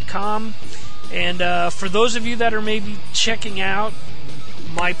MarsAttacksRadio.com. And for those of you that are maybe checking out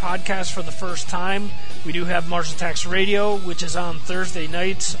my podcast for the first time, we do have Mars Attacks Radio, which is on Thursday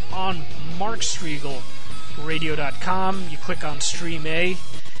nights on MarkStriegelRadio.com. You click on Stream A,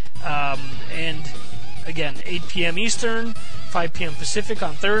 And again, 8 p.m. Eastern, 5 p.m. Pacific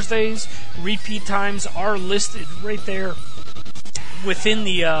on Thursdays. Repeat times are listed right there within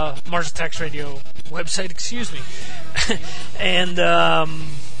the Mars Attacks Radio website, excuse me. And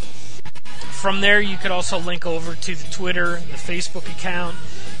from there, you could also link over to the Twitter, the Facebook account,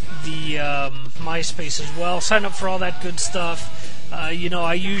 the MySpace as well. Sign up for all that good stuff. I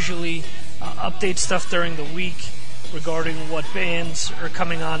usually update stuff during the week regarding what bands are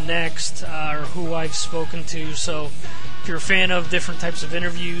coming on next or who I've spoken to. So if you're a fan of different types of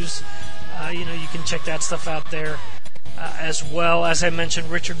interviews, you can check that stuff out there. As well, as I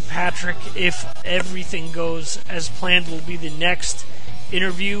mentioned, Richard Patrick, if everything goes as planned, will be the next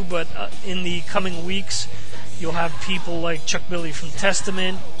interview. But in the coming weeks, you'll have people like Chuck Billy from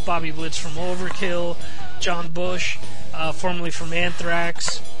Testament, Bobby Blitz from Overkill, John Bush, formerly from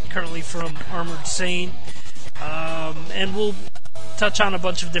Anthrax, currently from Armored Saint. And we'll touch on a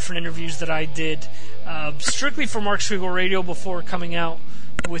bunch of different interviews that I did strictly for Mark Spiegel Radio before coming out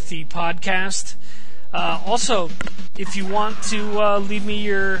with the podcast. Also, if you want to leave me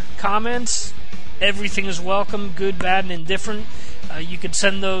your comments, everything is welcome, good, bad, and indifferent. You could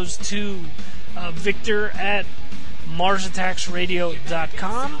send those to Victor at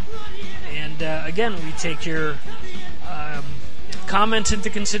MarsAttacksRadio.com. And again, we take your comments into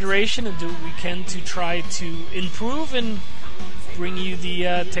consideration and do what we can to try to improve and bring you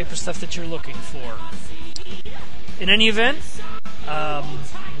the type of stuff that you're looking for. In any event,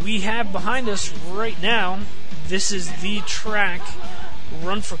 we have behind us right now, this is the track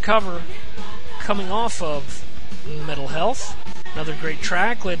Run for Cover, coming off of Metal Health. Another great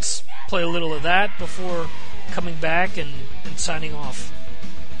track. Let's play a little of that before coming back and signing off.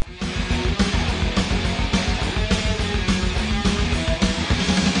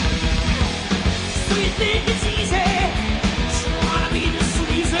 So you think it's easy, trying to be the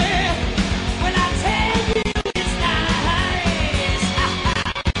sleazy, when I tell you it's nice.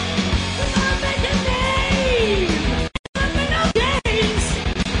 We're gonna make a name, nothing no games.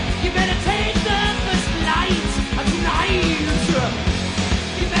 You better take the first flight of tonight.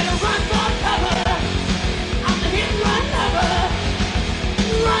 You better run for cover, I'm the hit run lover.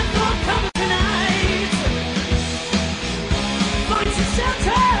 Run for cover tonight. Find your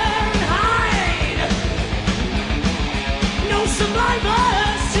shelter and hide. No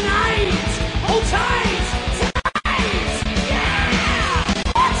survivors tonight. Hold tight, tonight. Yeah,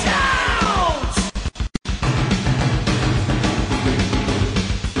 watch out.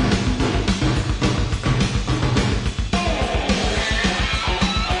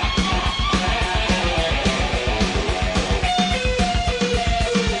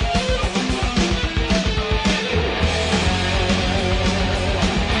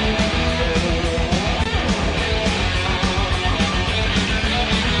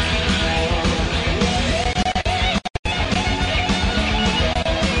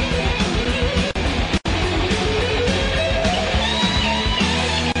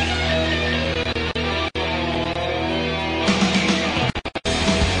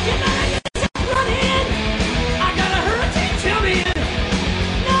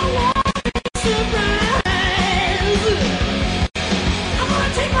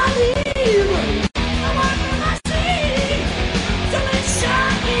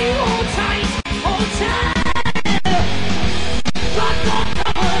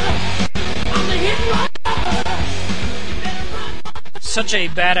 Such a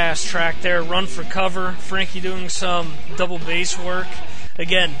badass track there, Run for Cover. Frankie doing some double bass work.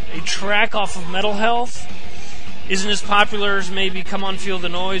 Again, a track off of Metal Health. Isn't as popular as maybe Come On Feel the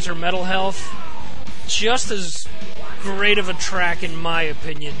Noise or Metal Health. Just as great of a track in my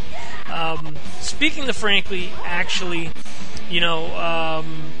opinion. Speaking to Frankie, actually,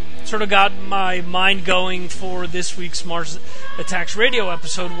 sort of got my mind going for this week's Mars Attacks Radio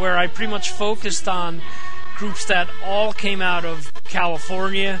episode, where I pretty much focused on groups that all came out of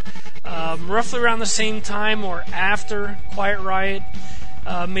California, roughly around the same time or after Quiet Riot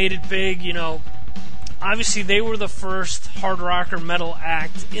made it big. Obviously they were the first hard rock or metal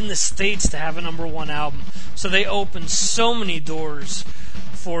act in the States to have a #1 album, so they opened so many doors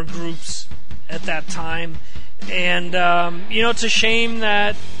for groups at that time. And it's a shame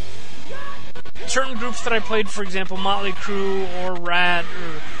that certain groups that I played, for example, Motley Crue or Rat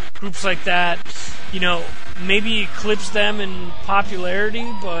or groups like that, maybe eclipse them in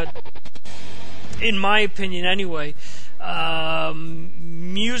popularity, but in my opinion anyway,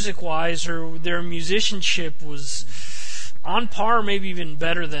 music-wise, or their musicianship was on par, maybe even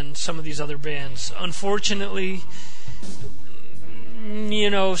better than some of these other bands. Unfortunately,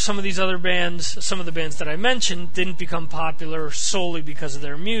 some of these other bands, some of the bands that I mentioned, didn't become popular solely because of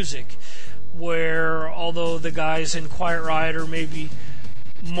their music. Where, although the guys in Quiet Riot are maybe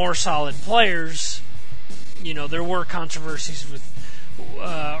more solid players, there were controversies with,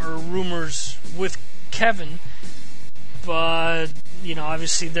 or rumors with Kevin, but,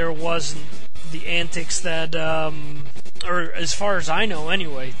 obviously there wasn't the antics that, or as far as I know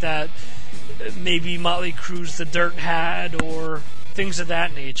anyway, that maybe Motley Crue's The Dirt had, or things of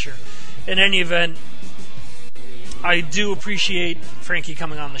that nature. In any event, I do appreciate Frankie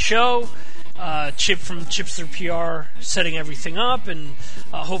coming on the show. Chip from Chipster PR setting everything up, and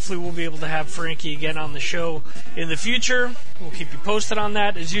hopefully we'll be able to have Frankie again on the show in the future. We'll keep you posted on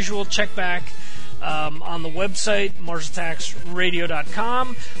that. As usual, check back on the website,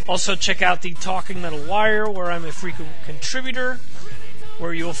 MarsAttacksRadio.com. Also check out the Talking Metal Wire, where I'm a frequent contributor,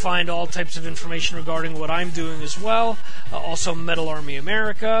 where you'll find all types of information regarding what I'm doing as well. Also Metal Army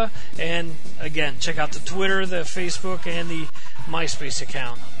America, and again, check out the Twitter, the Facebook, and the MySpace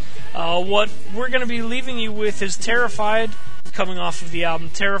account. What we're going to be leaving you with is Terrified, coming off of the album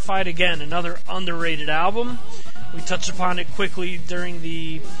Terrified. Again, another underrated album. We touched upon it quickly during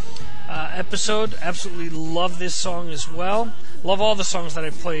the episode. Absolutely love this song as well. Love all the songs that I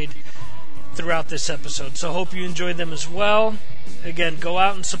played throughout this episode. So hope you enjoyed them as well. Again, go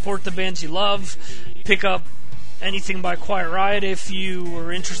out and support the bands you love. Pick up anything by Quiet Riot if you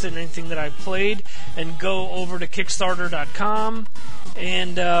are interested in anything that I played, and go over to Kickstarter.com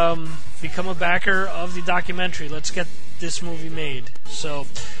and become a backer of the documentary. Let's get this movie made. So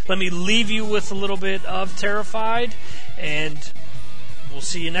let me leave you with a little bit of Terrified, and we'll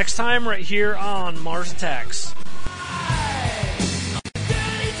see you next time right here on Mars Attacks.